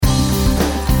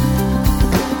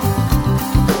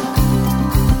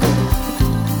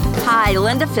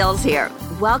Linda Fields here.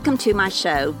 Welcome to my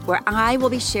show, where I will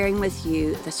be sharing with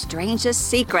you the strangest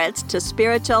secrets to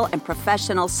spiritual and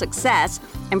professional success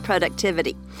and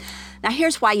productivity. Now,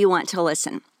 here's why you want to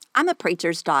listen. I'm a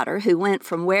preacher's daughter who went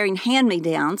from wearing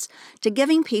hand-me-downs to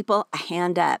giving people a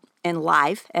hand up in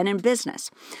life and in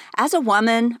business. As a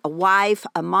woman, a wife,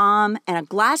 a mom, and a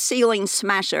glass ceiling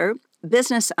smasher,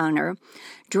 business owner,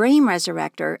 dream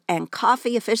resurrector, and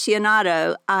coffee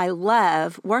aficionado, I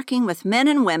love working with men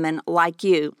and women like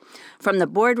you, from the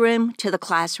boardroom to the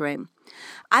classroom.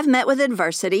 I've met with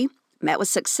adversity, met with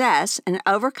success, and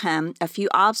overcome a few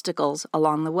obstacles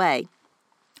along the way.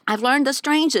 I've learned the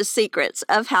strangest secrets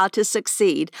of how to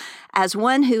succeed as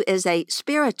one who is a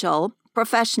spiritual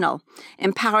professional,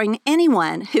 empowering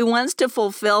anyone who wants to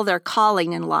fulfill their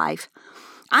calling in life.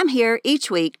 I'm here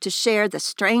each week to share the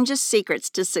strangest secrets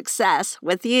to success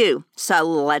with you. So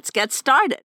let's get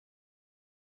started.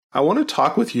 I want to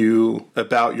talk with you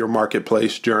about your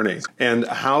marketplace journey and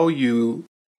how you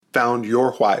found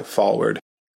your why forward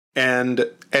and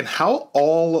how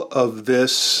all of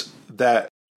this that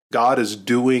God is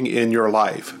doing in your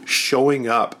life, showing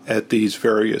up at these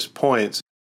various points,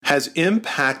 has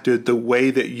impacted the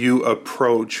way that you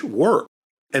approach work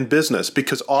and business,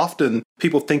 because often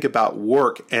people think about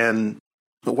work and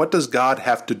what does God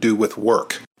have to do with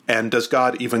work? And does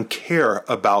God even care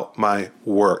about my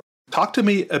work? Talk to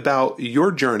me about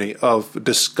your journey of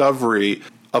discovery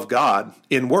of God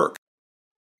in work.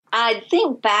 I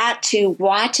think back to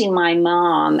watching my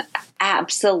mom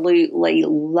absolutely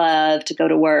love to go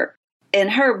to work. In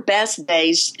her best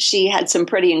days, she had some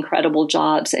pretty incredible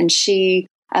jobs, and she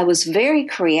was very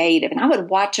creative. And I would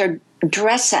watch her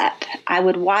dress up. I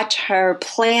would watch her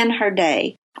plan her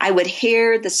day. I would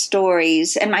hear the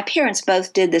stories, and my parents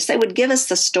both did this. They would give us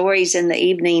the stories in the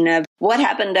evening of what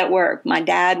happened at work. My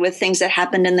dad with things that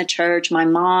happened in the church, my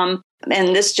mom,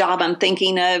 and this job I'm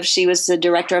thinking of, she was the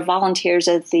director of volunteers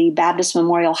at the Baptist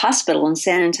Memorial Hospital in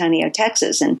San Antonio,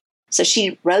 Texas. And so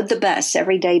she rode the bus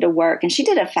every day to work, and she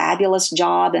did a fabulous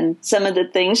job. And some of the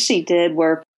things she did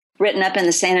were written up in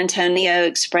the San Antonio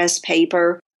Express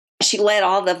paper. She led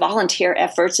all the volunteer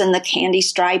efforts and the candy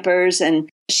stripers, and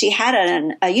she had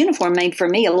a uniform made for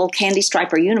me, a little candy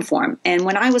striper uniform. And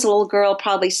when I was a little girl,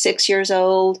 probably 6 years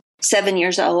old, 7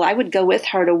 years old, I would go with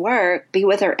her to work, be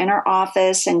with her in her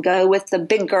office, and go with the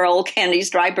big girl candy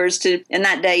stripers to, in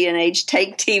that day and age,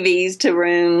 take TVs to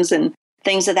rooms and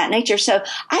things of that nature. So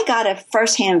I got a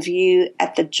firsthand view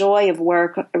at the joy of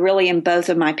work, really in both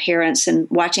of my parents, and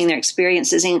watching their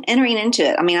experiences and entering into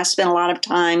it. I mean, I spent a lot of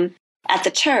time at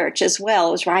the church as well.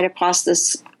 It was right across the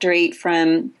street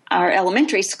from our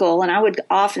elementary school, and I would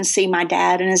often see my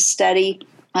dad in his study.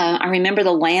 I remember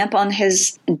the lamp on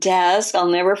his desk. I'll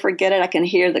never forget it. I can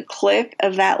hear the click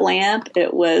of that lamp.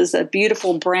 It was a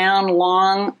beautiful brown,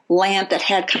 long lamp that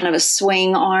had kind of a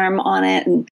swing arm on it.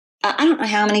 And I don't know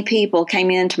how many people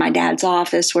came into my dad's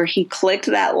office where he clicked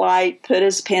that light, put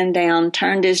his pen down,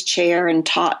 turned his chair, and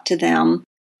talked to them.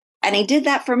 And he did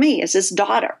that for me as his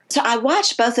daughter. So I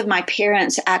watched both of my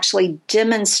parents actually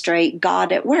demonstrate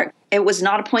God at work. It was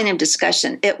not a point of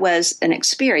discussion. It was an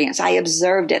experience. I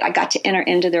observed it. I got to enter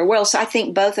into their world. So I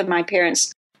think both of my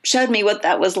parents showed me what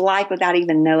that was like without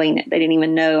even knowing it. They didn't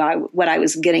even know what I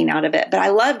was getting out of it. But I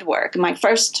loved work. My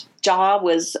first job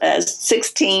was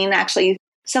 16, actually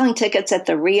selling tickets at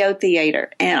the Rio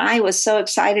Theater. And I was so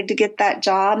excited to get that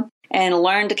job and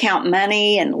learn to count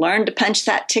money and learn to punch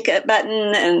that ticket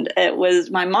button. And it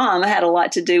was, my mom had a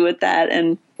lot to do with that.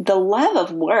 And the love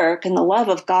of work and the love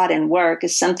of God in work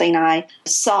is something I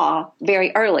saw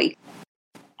very early.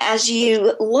 As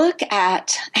you look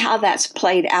at how that's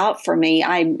played out for me,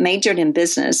 I majored in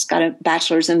business, got a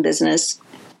bachelor's in business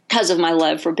because of my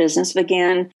love for business,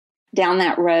 began down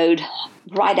that road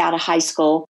right out of high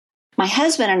school. My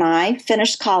husband and I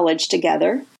finished college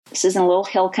together. This is in a little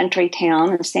hill country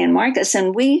town in San Marcos,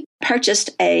 and we purchased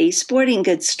a sporting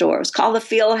goods store. It was called the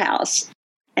Field House,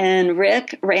 and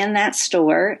Rick ran that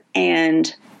store,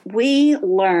 and we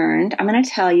learned, I'm going to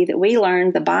tell you that we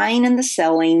learned the buying and the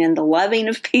selling and the loving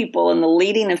of people and the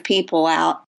leading of people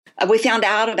out. We found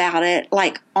out about it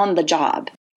like on the job.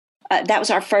 That was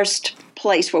our first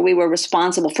place where we were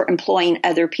responsible for employing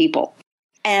other people.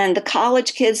 And the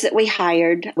college kids that we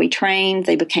hired, we trained,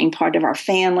 they became part of our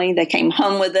family. They came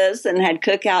home with us and had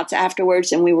cookouts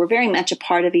afterwards, and we were very much a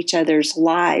part of each other's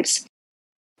lives.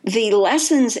 The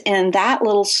lessons in that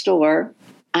little store,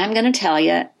 I'm going to tell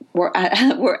you,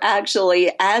 were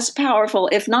actually as powerful,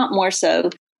 if not more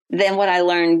so, than what I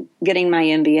learned getting my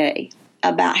MBA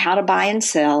about how to buy and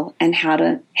sell and how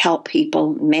to help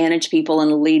people, manage people,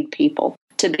 and lead people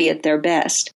to be at their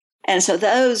best. And so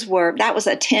that was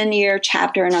a 10-year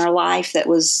chapter in our life that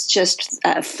was just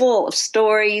full of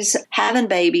stories, having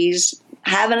babies,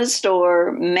 having a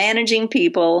store, managing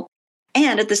people.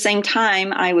 And at the same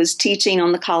time, I was teaching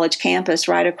on the college campus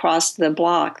right across the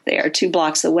block there, 2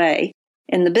 blocks away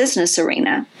in the business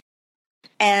arena.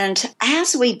 And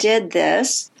as we did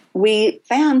this, we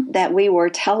found that we were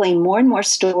telling more and more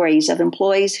stories of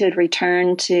employees who had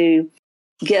returned to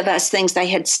give us things they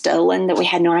had stolen that we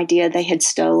had no idea they had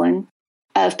stolen,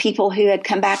 of people who had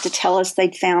come back to tell us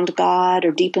they'd found God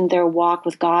or deepened their walk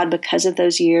with God because of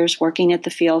those years working at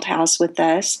the field house with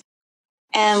us.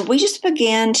 And we just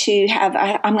began to have,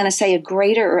 I'm going to say, a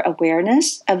greater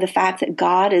awareness of the fact that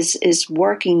God is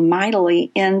working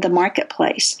mightily in the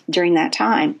marketplace during that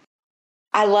time.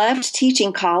 I loved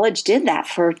teaching college, did that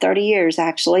for 30 years,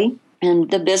 actually, in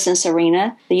the business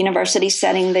arena. The university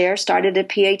setting there, started a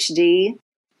PhD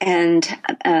and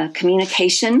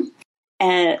communication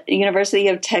at University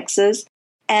of Texas.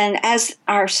 And as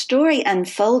our story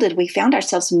unfolded, we found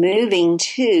ourselves moving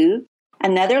to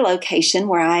another location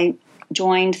where I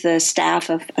joined the staff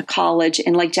of a college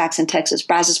in Lake Jackson, Texas,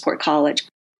 Brazosport College.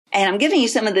 And I'm giving you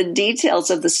some of the details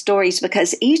of the stories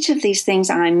because each of these things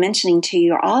I'm mentioning to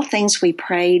you are all things we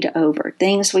prayed over,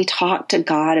 things we talked to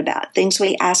God about, things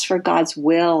we asked for God's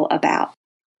will about.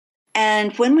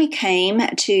 And when we came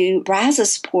to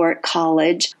Brazosport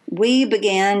College, we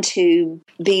began to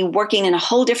be working in a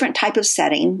whole different type of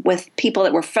setting with people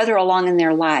that were further along in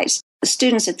their lives. The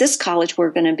students at this college were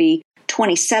going to be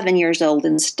 27 years old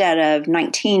instead of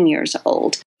 19 years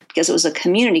old because it was a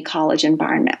community college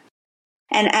environment.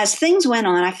 And as things went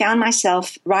on, I found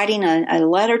myself writing a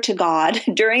letter to God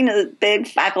during a big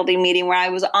faculty meeting where I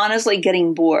was honestly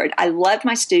getting bored. I loved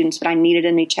my students, but I needed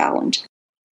a new challenge.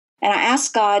 And I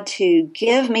asked God to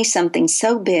give me something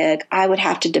so big, I would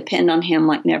have to depend on Him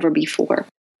like never before.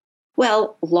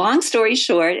 Well, long story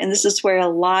short, and this is where a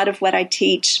lot of what I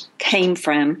teach came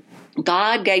from,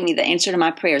 God gave me the answer to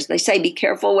my prayers. They say, be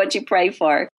careful what you pray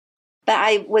for. But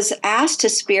I was asked to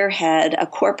spearhead a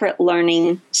corporate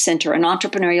learning center, an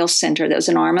entrepreneurial center that was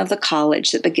an arm of the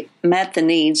college that met the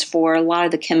needs for a lot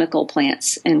of the chemical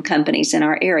plants and companies in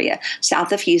our area.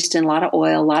 South of Houston, a lot of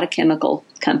oil, a lot of chemical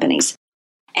companies.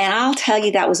 And I'll tell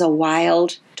you, that was a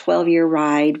wild 12-year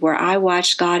ride where I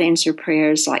watched God answer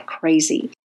prayers like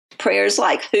crazy. Prayers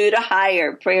like who to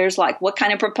hire, prayers like what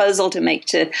kind of proposal to make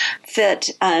to fit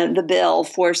the bill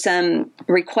for some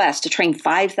request to train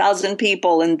 5,000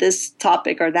 people in this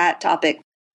topic or that topic.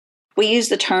 We use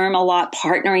the term a lot,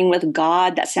 partnering with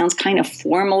God. That sounds kind of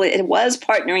formal. It was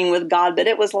partnering with God, but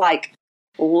it was like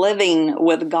living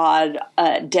with God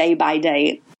day by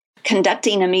day.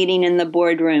 Conducting a meeting in the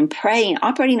boardroom, praying,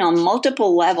 operating on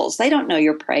multiple levels. They don't know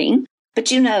you're praying,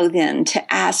 but you know then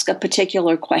to ask a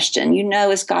particular question. You know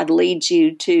as God leads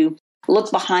you to look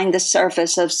behind the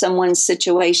surface of someone's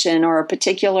situation or a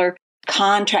particular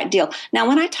contract deal. Now,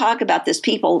 when I talk about this,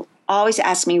 people always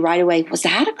ask me right away, was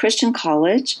that a Christian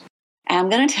college? And I'm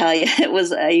going to tell you, it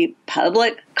was a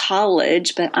public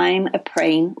college, but I'm a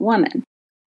praying woman.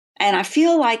 And I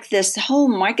feel like this whole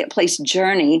marketplace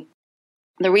journey,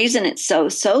 the reason it's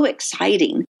so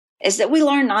exciting is that we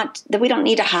learn that we don't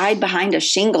need to hide behind a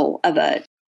shingle of a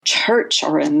church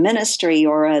or a ministry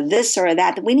or a this or a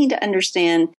that we need to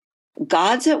understand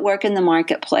God's at work in the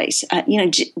marketplace.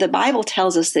 The Bible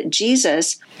tells us that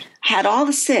Jesus had all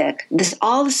the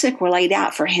sick were laid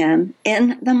out for him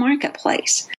in the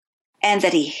marketplace and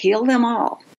that he healed them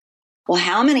all. Well,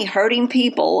 how many hurting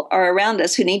people are around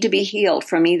us who need to be healed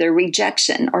from either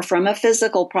rejection or from a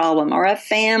physical problem or a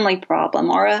family problem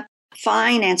or a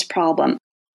finance problem?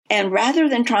 And rather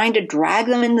than trying to drag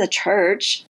them in the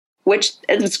church, which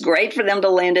it's great for them to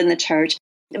land in the church,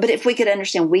 but if we could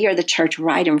understand we are the church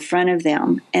right in front of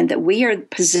them and that we are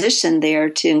positioned there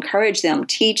to encourage them,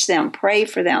 teach them, pray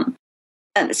for them.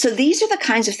 So these are the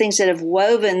kinds of things that have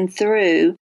woven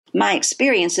through my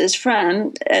experiences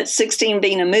from at 16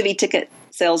 being a movie ticket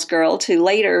sales girl to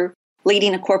later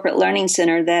leading a corporate learning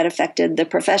center that affected the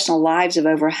professional lives of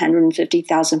over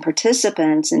 150,000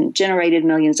 participants and generated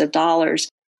millions of dollars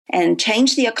and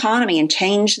changed the economy and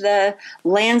changed the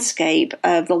landscape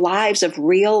of the lives of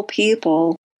real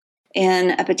people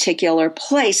in a particular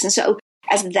place. And so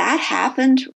as that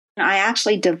happened, I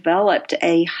actually developed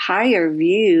a higher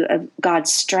view of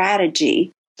God's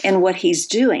strategy and what he's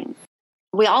doing.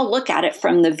 We all look at it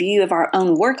from the view of our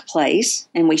own workplace,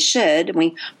 and we should. And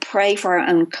we pray for our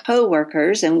own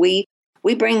coworkers, and we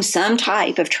bring some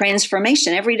type of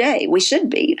transformation every day. We should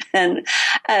be. And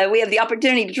we have the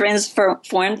opportunity to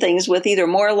transform things with either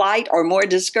more light or more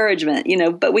discouragement,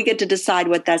 but we get to decide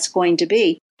what that's going to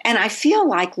be. And I feel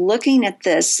like looking at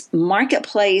this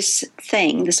marketplace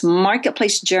thing, this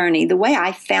marketplace journey, the way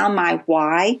I found my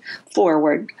why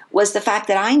forward was the fact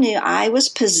that I knew I was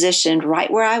positioned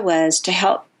right where I was to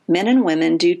help men and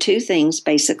women do two things,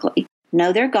 basically: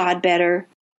 know their God better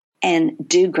and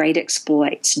do great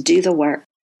exploits, do the work.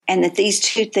 And that these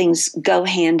two things go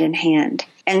hand in hand.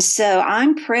 And so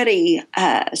I'm pretty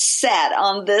set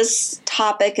on this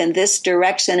topic and this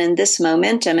direction and this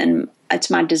momentum. And it's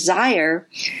my desire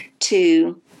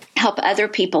to help other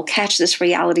people catch this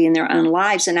reality in their own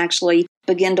lives and actually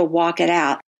begin to walk it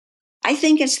out. I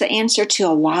think it's the answer to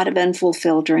a lot of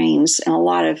unfulfilled dreams and a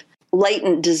lot of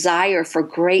latent desire for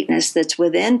greatness that's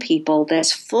within people,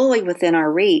 that's fully within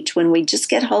our reach when we just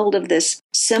get hold of this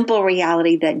simple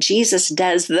reality that Jesus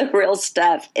does the real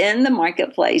stuff in the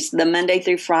marketplace, the Monday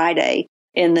through Friday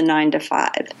in the 9 to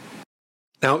 5.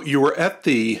 Now, you were at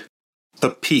the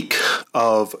peak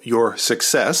of your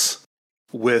success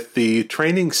with the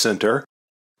training center,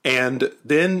 and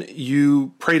then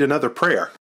you prayed another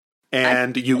prayer,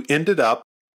 and you ended up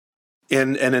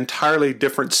in an entirely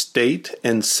different state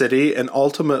and city, and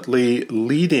ultimately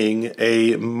leading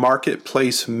a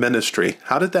marketplace ministry.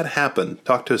 How did that happen?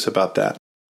 Talk to us about that.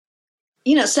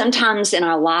 You know, sometimes in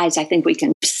our lives, I think we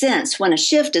can sense when a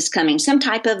shift is coming, some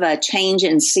type of a change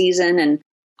in season. And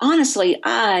honestly,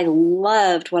 I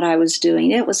loved what I was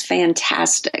doing. It was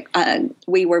fantastic.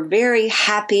 We were very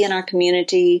happy in our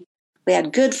community. We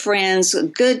had good friends, a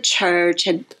good church.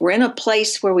 We're in a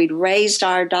place where we'd raised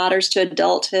our daughters to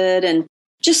adulthood and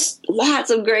just lots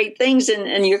of great things.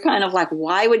 And you're kind of like,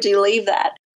 why would you leave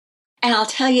that? And I'll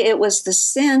tell you, it was the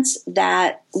sense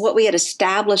that what we had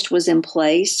established was in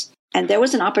place. And there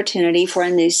was an opportunity for a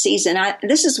new season.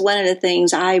 This is one of the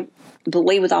things I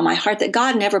believe with all my heart, that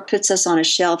God never puts us on a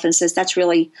shelf and says, that's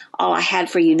really all I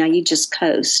had for you. Now you just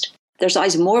coast. There's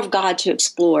always more of God to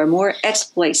explore, more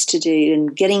exploits to do,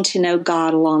 and getting to know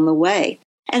God along the way.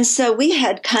 And so we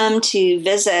had come to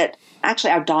visit.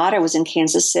 Actually, our daughter was in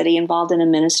Kansas City, involved in a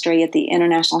ministry at the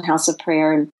International House of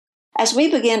Prayer. And as we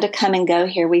began to come and go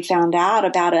here, we found out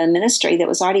about a ministry that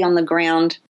was already on the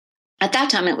ground. At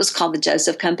that time, it was called the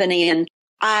Joseph Company. And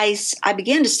I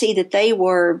began to see that they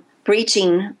were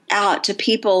reaching out to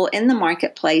people in the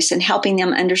marketplace and helping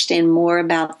them understand more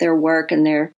about their work and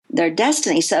their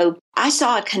destiny. So I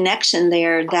saw a connection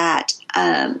there that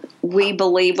we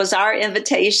believe was our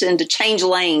invitation to change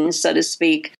lanes, so to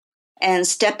speak, and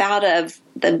step out of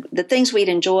the things we'd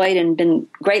enjoyed and been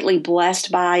greatly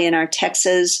blessed by in our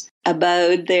Texas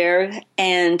abode there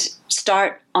and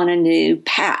start on a new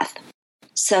path.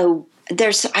 So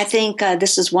I think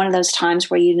this is one of those times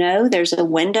where, there's a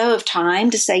window of time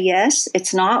to say yes.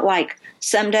 It's not like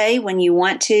someday when you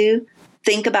want to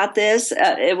think about this.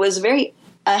 It was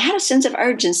had a sense of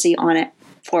urgency on it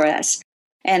for us.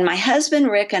 And my husband,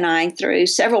 Rick, and I, through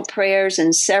several prayers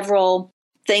and several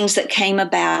things that came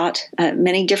about,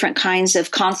 many different kinds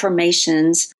of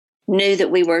confirmations, knew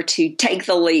that we were to take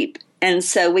the leap. And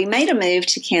so we made a move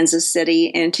to Kansas City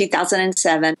in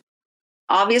 2007.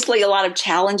 Obviously, a lot of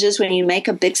challenges when you make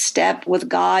a big step with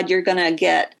God. You're going to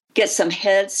get some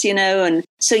hits, and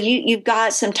so you've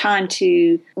got some time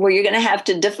where you're going to have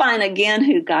to define again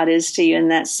who God is to you in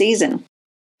that season.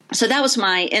 So that was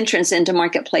my entrance into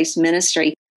marketplace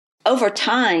ministry. Over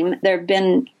time, there have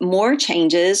been more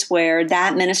changes where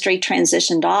that ministry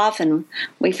transitioned off, and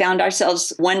we found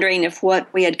ourselves wondering if what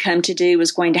we had come to do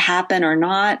was going to happen or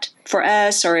not for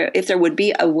us, or if there would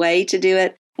be a way to do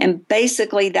it. And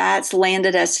basically, that's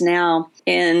landed us now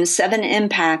in 7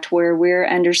 Impact, where we're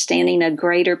understanding a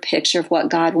greater picture of what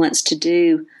God wants to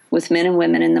do with men and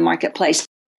women in the marketplace.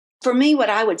 For me,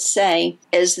 what I would say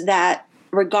is that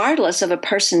regardless of a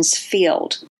person's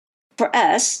field, for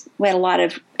us, we had a lot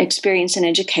of experience in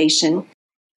education,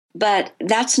 but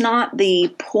that's not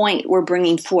the point we're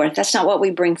bringing forth. That's not what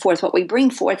we bring forth. What we bring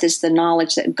forth is the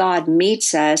knowledge that God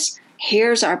meets us,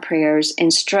 hears our prayers,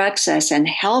 instructs us, and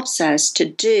helps us to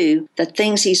do the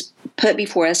things He's put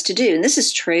before us to do. And this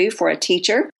is true for a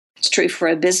teacher. It's true for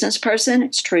a business person.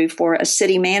 It's true for a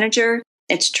city manager.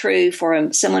 It's true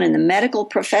for someone in the medical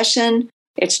profession.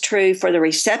 It's true for the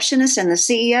receptionist and the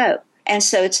CEO. And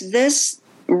so it's this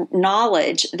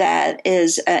knowledge that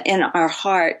is in our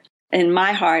heart, in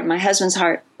my heart, my husband's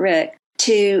heart, Rick,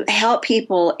 to help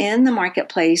people in the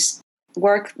marketplace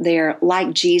work there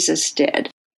like Jesus did.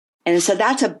 And so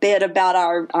that's a bit about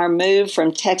our move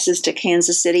from Texas to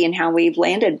Kansas City and how we've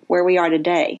landed where we are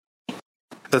today.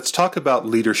 Let's talk about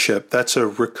leadership. That's a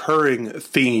recurring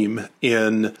theme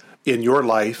in your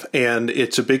life, and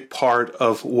it's a big part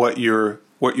of what you're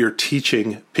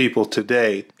teaching people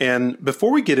today. And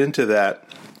before we get into that,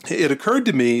 it occurred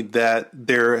to me that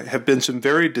there have been some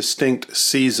very distinct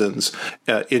seasons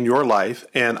in your life,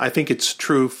 and I think it's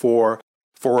true for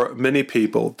many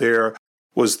people. There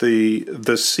was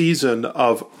the season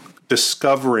of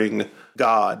discovering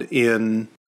God in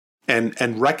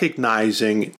and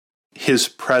recognizing His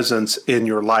presence in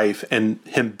your life and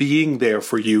Him being there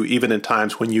for you, even in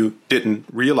times when you didn't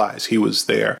realize He was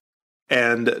there.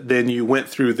 And then you went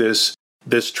through this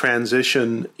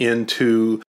transition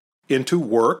into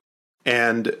work,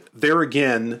 and there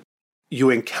again you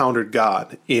encountered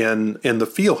God in the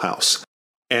field house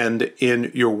and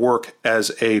in your work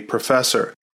as a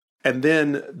professor. And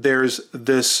then there's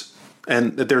this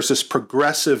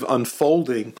progressive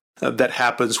unfolding that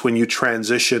happens when you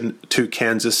transition to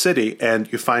Kansas City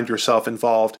and you find yourself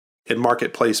involved in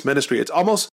marketplace ministry. It's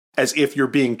almost as if you're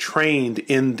being trained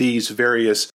in these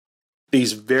various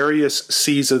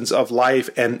seasons of life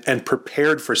and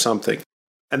prepared for something.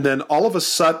 And then all of a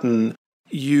sudden,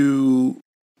 you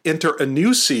enter a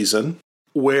new season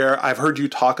where I've heard you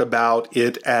talk about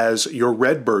it as your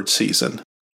Redbird season,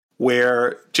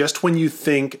 where just when you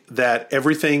think that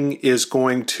everything is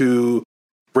going to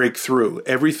break through,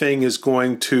 everything is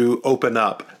going to open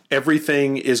up,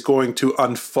 everything is going to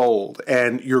unfold,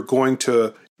 and you're going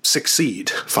to succeed,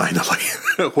 finally,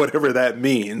 whatever that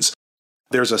means,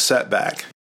 there's a setback.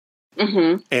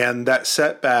 Mm-hmm. And that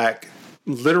setback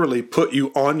literally put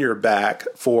you on your back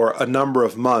for a number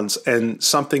of months, and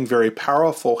something very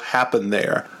powerful happened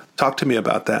there. Talk to me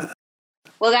about that.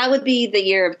 Well, that would be the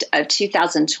year of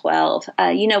 2012.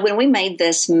 When we made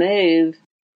this move,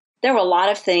 there were a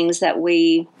lot of things that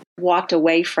we walked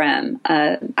away from.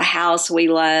 A house we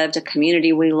loved, a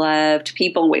community we loved,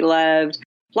 people we loved,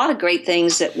 a lot of great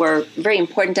things that were very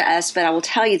important to us. But I will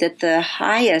tell you that the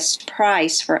highest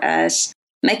price for us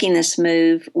making this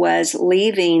move was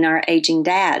leaving our aging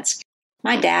dads.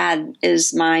 My dad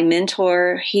is my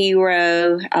mentor,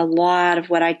 hero. A lot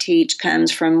of what I teach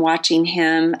comes from watching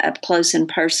him up close and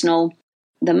personal.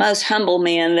 The most humble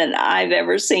man that I've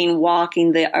ever seen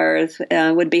walking the earth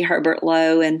would be Herbert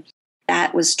Lowe, and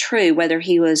that was true, whether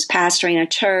he was pastoring a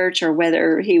church or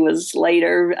whether he was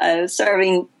later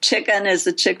serving chicken as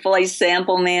the Chick-fil-A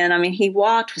sample man. I mean, he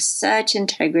walked with such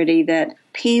integrity that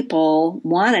people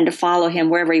wanted to follow him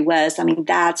wherever he was. I mean,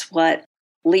 that's what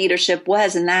leadership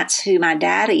was, and that's who my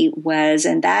daddy was,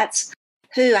 and that's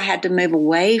who I had to move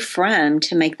away from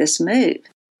to make this move.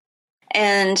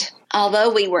 And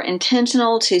although we were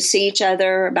intentional to see each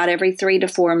other about every 3 to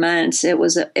 4 months, it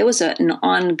was an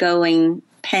ongoing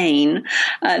pain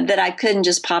that I couldn't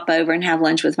just pop over and have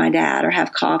lunch with my dad or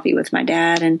have coffee with my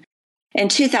dad. And in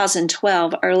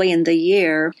 2012, early in the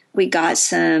year, we got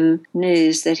some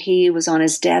news that he was on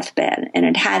his deathbed, and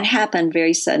it had happened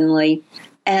very suddenly.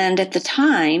 And at the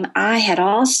time, I had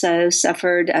also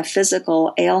suffered a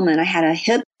physical ailment. I had a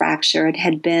hip fracture. It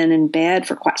had been in bed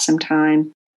for quite some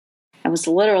time. I was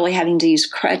literally having to use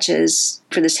crutches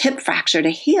for this hip fracture to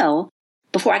heal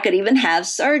before I could even have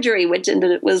surgery, which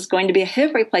was going to be a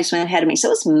hip replacement ahead of me. So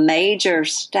it was major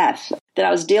stuff that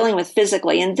I was dealing with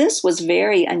physically. And this was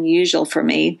very unusual for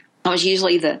me. I was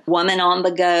usually the woman on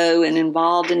the go and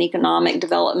involved in economic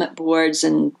development boards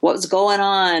and what was going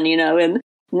on, and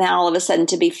now all of a sudden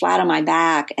to be flat on my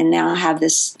back and now have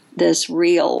this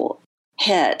real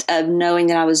hit of knowing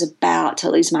that I was about to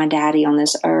lose my daddy on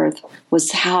this earth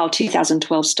was how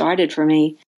 2012 started for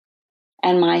me.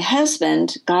 And my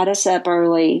husband got us up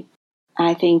early,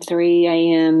 I think 3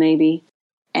 a.m. maybe,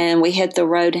 and we hit the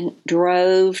road and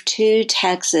drove to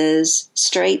Texas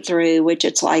straight through, which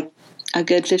it's like a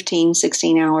good 15,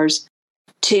 16 hours,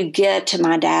 to get to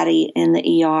my daddy in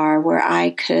the ER where I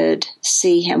could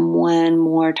see him one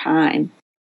more time.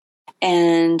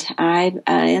 And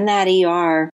in that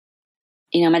ER,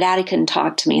 my daddy couldn't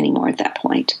talk to me anymore at that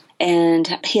point.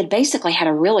 And he had basically had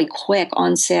a really quick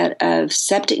onset of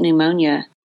septic pneumonia.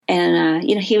 And,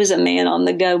 he was a man on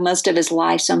the go most of his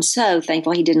life. So I'm so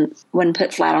thankful he wasn't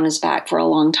put flat on his back for a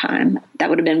long time. That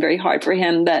would have been very hard for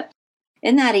him. But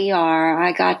in that ER,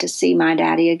 I got to see my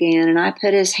daddy again. And I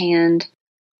put his hand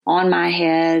on my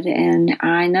head. And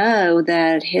I know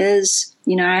that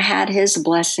I had his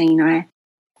blessing.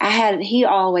 He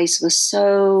always was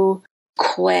so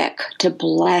quick to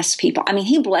bless people. I mean,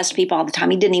 he blessed people all the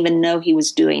time. He didn't even know he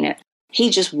was doing it. He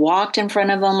just walked in front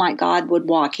of them like God would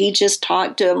walk. He just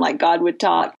talked to them like God would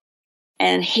talk.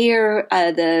 And here,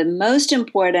 the most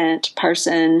important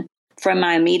person from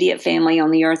my immediate family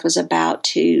on the earth was about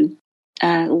to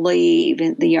leave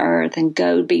the earth and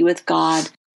go be with God.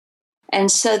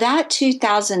 And so that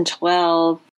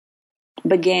 2012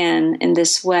 began in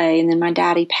this way. And then my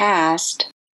daddy passed.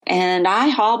 And I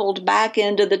hobbled back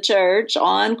into the church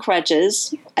on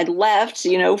crutches. I'd left,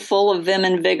 full of vim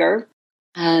and vigor,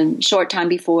 short time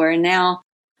before, and now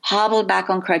hobbled back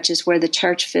on crutches where the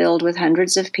church filled with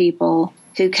hundreds of people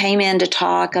who came in to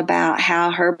talk about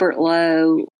how Herbert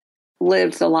Lowe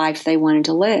lived the life they wanted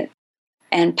to live.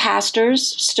 And pastors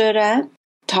stood up,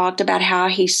 talked about how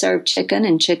he served chicken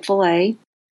and Chick-fil-A.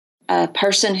 A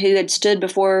person who had stood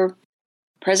before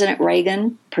President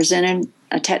Reagan presented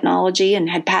a technology and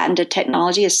had patented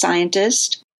technology. A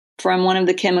scientist from one of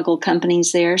the chemical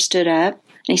companies there stood up,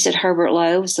 and he said Herbert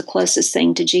Lowe was the closest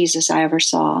thing to Jesus I ever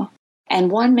saw.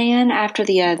 And one man after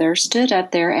the other stood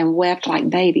up there and wept like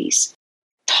babies,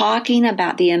 talking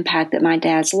about the impact that my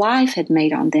dad's life had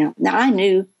made on them. Now, I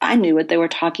knew what they were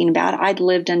talking about. I'd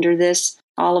lived under this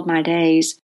all of my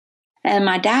days. And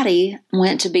my daddy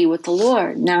went to be with the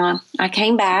Lord. Now, I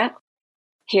came back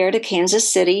here to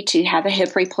Kansas City to have a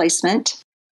hip replacement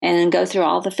and go through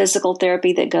all the physical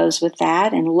therapy that goes with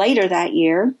that. And later that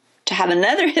year, to have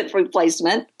another hip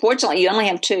replacement. Fortunately, you only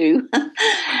have two.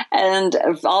 And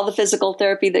all the physical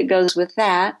therapy that goes with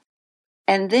that.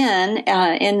 And then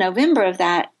in November of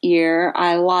that year,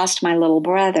 I lost my little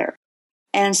brother.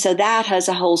 And so that has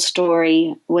a whole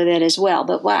story with it as well.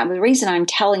 But the reason I'm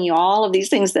telling you all of these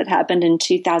things that happened in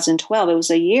 2012, it was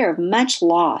a year of much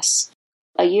loss,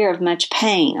 a year of much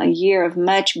pain, a year of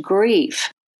much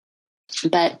grief.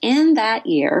 But in that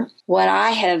year, what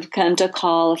I have come to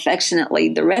call affectionately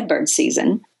the Redbird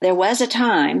season, there was a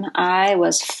time I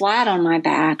was flat on my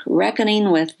back,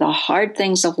 reckoning with the hard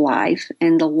things of life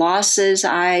and the losses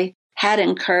I had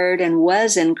incurred and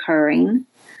was incurring.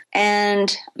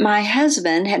 And my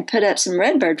husband had put up some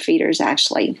redbird feeders,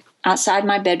 actually, outside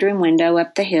my bedroom window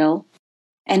up the hill.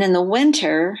 And in the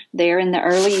winter, there in the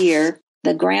early year,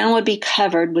 the ground would be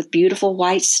covered with beautiful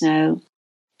white snow.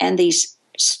 And these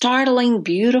startling,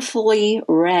 beautifully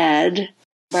red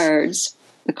birds,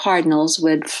 the cardinals,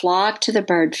 would flock to the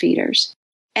bird feeders.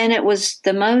 And it was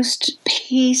the most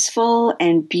peaceful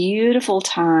and beautiful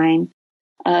time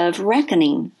of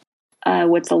reckoning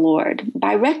with the Lord.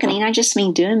 By reckoning, I just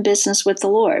mean doing business with the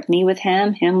Lord, me with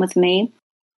him with me.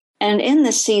 And in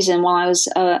this season, while I was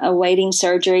awaiting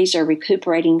surgeries or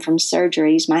recuperating from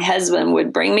surgeries, my husband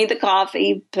would bring me the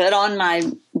coffee, put on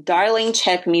my darling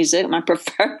Czech music, my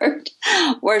preferred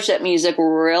worship music,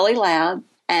 really loud,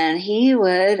 and he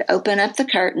would open up the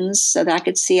curtains so that I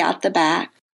could see out the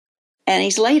back. And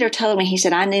he's later told me, he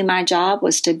said, I knew my job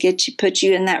was to put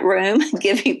you in that room,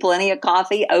 give you plenty of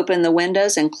coffee, open the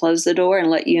windows and close the door and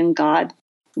let you and God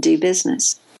do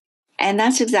business. And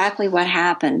that's exactly what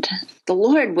happened. The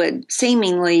Lord would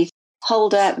seemingly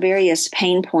hold up various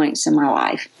pain points in my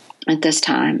life at this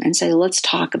time and say, let's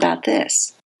talk about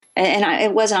this. And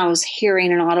it wasn't I was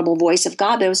hearing an audible voice of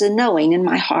God. There was a knowing in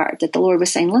my heart that the Lord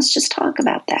was saying, let's just talk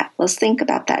about that. Let's think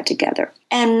about that together.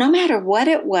 And no matter what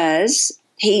it was,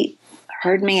 he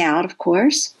heard me out, of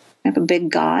course. I have a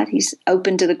big God. He's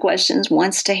open to the questions,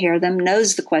 wants to hear them,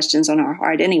 knows the questions on our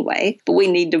heart anyway, but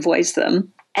we need to voice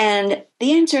them. And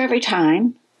the answer every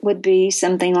time would be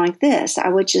something like this. I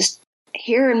would just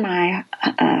hear in my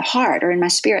heart or in my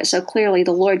spirit so clearly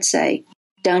the Lord say,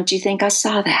 don't you think I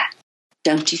saw that?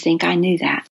 Don't you think I knew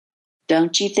that?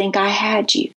 Don't you think I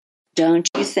had you? Don't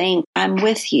you think I'm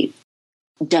with you?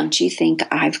 Don't you think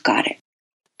I've got it?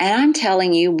 And I'm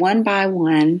telling you, one by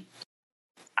one,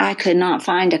 I could not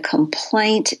find a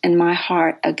complaint in my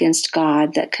heart against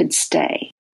God that could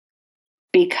stay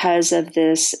because of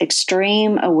this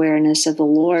extreme awareness of the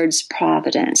Lord's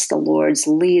providence, the Lord's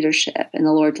leadership, and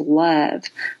the Lord's love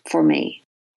for me.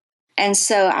 And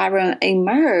so I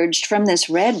emerged from this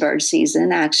Redbird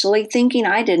season actually thinking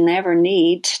I didn't ever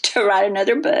need to write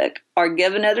another book or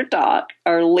give another talk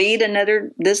or lead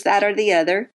another this, that, or the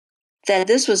other, that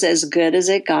this was as good as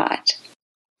it got.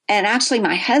 And actually,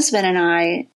 my husband and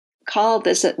I called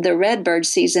this the Redbird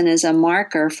season as a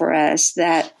marker for us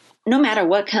that no matter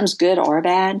what comes, good or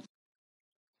bad,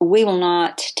 we will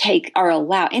not take or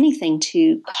allow anything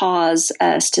to cause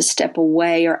us to step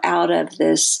away or out of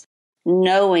this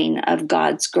knowing of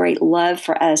God's great love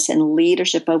for us and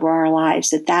leadership over our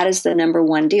lives, that is the number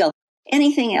one deal.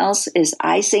 Anything else is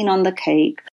icing on the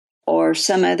cake or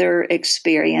some other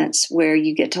experience where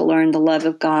you get to learn the love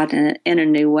of God in a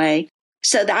new way.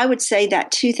 So I would say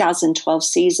that 2012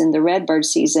 season, the Redbird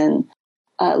season,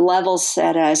 level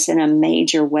set us in a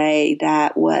major way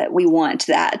that what we want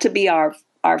that to be our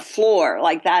floor,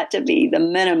 like that to be the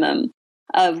minimum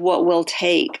of what we'll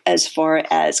take as far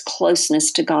as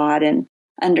closeness to God and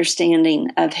understanding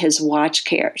of his watch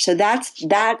care. So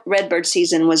that Redbird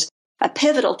season was a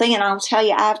pivotal thing. And I'll tell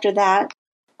you after that,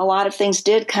 a lot of things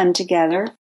did come together.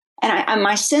 And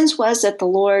my sense was that the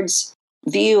Lord's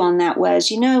view on that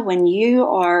was, when you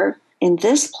are in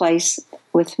this place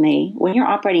with me, when you're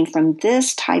operating from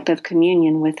this type of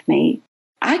communion with me,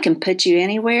 I can put you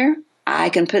anywhere. I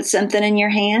can put something in your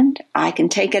hand. I can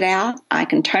take it out. I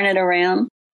can turn it around,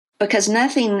 because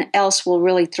nothing else will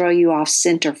really throw you off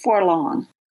center for long,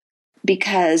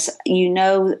 because you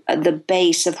know the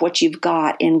base of what you've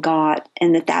got in God,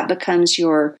 and that becomes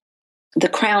the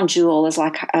crown jewel, is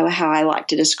like how I like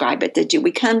to describe it, that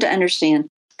we come to understand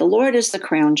the Lord is the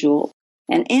crown jewel,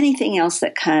 and anything else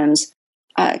that comes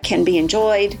can be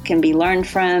enjoyed, can be learned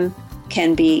from,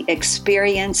 can be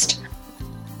experienced.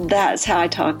 That's how I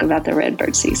talk about the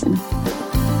redbird season.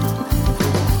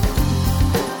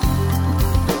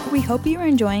 We hope you are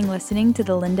enjoying listening to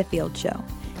The Linda Field Show.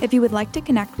 If you would like to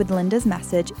connect with Linda's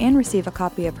message and receive a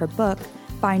copy of her book,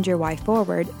 Find Your Why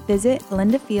Forward, visit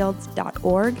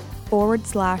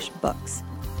lindafields.org/books.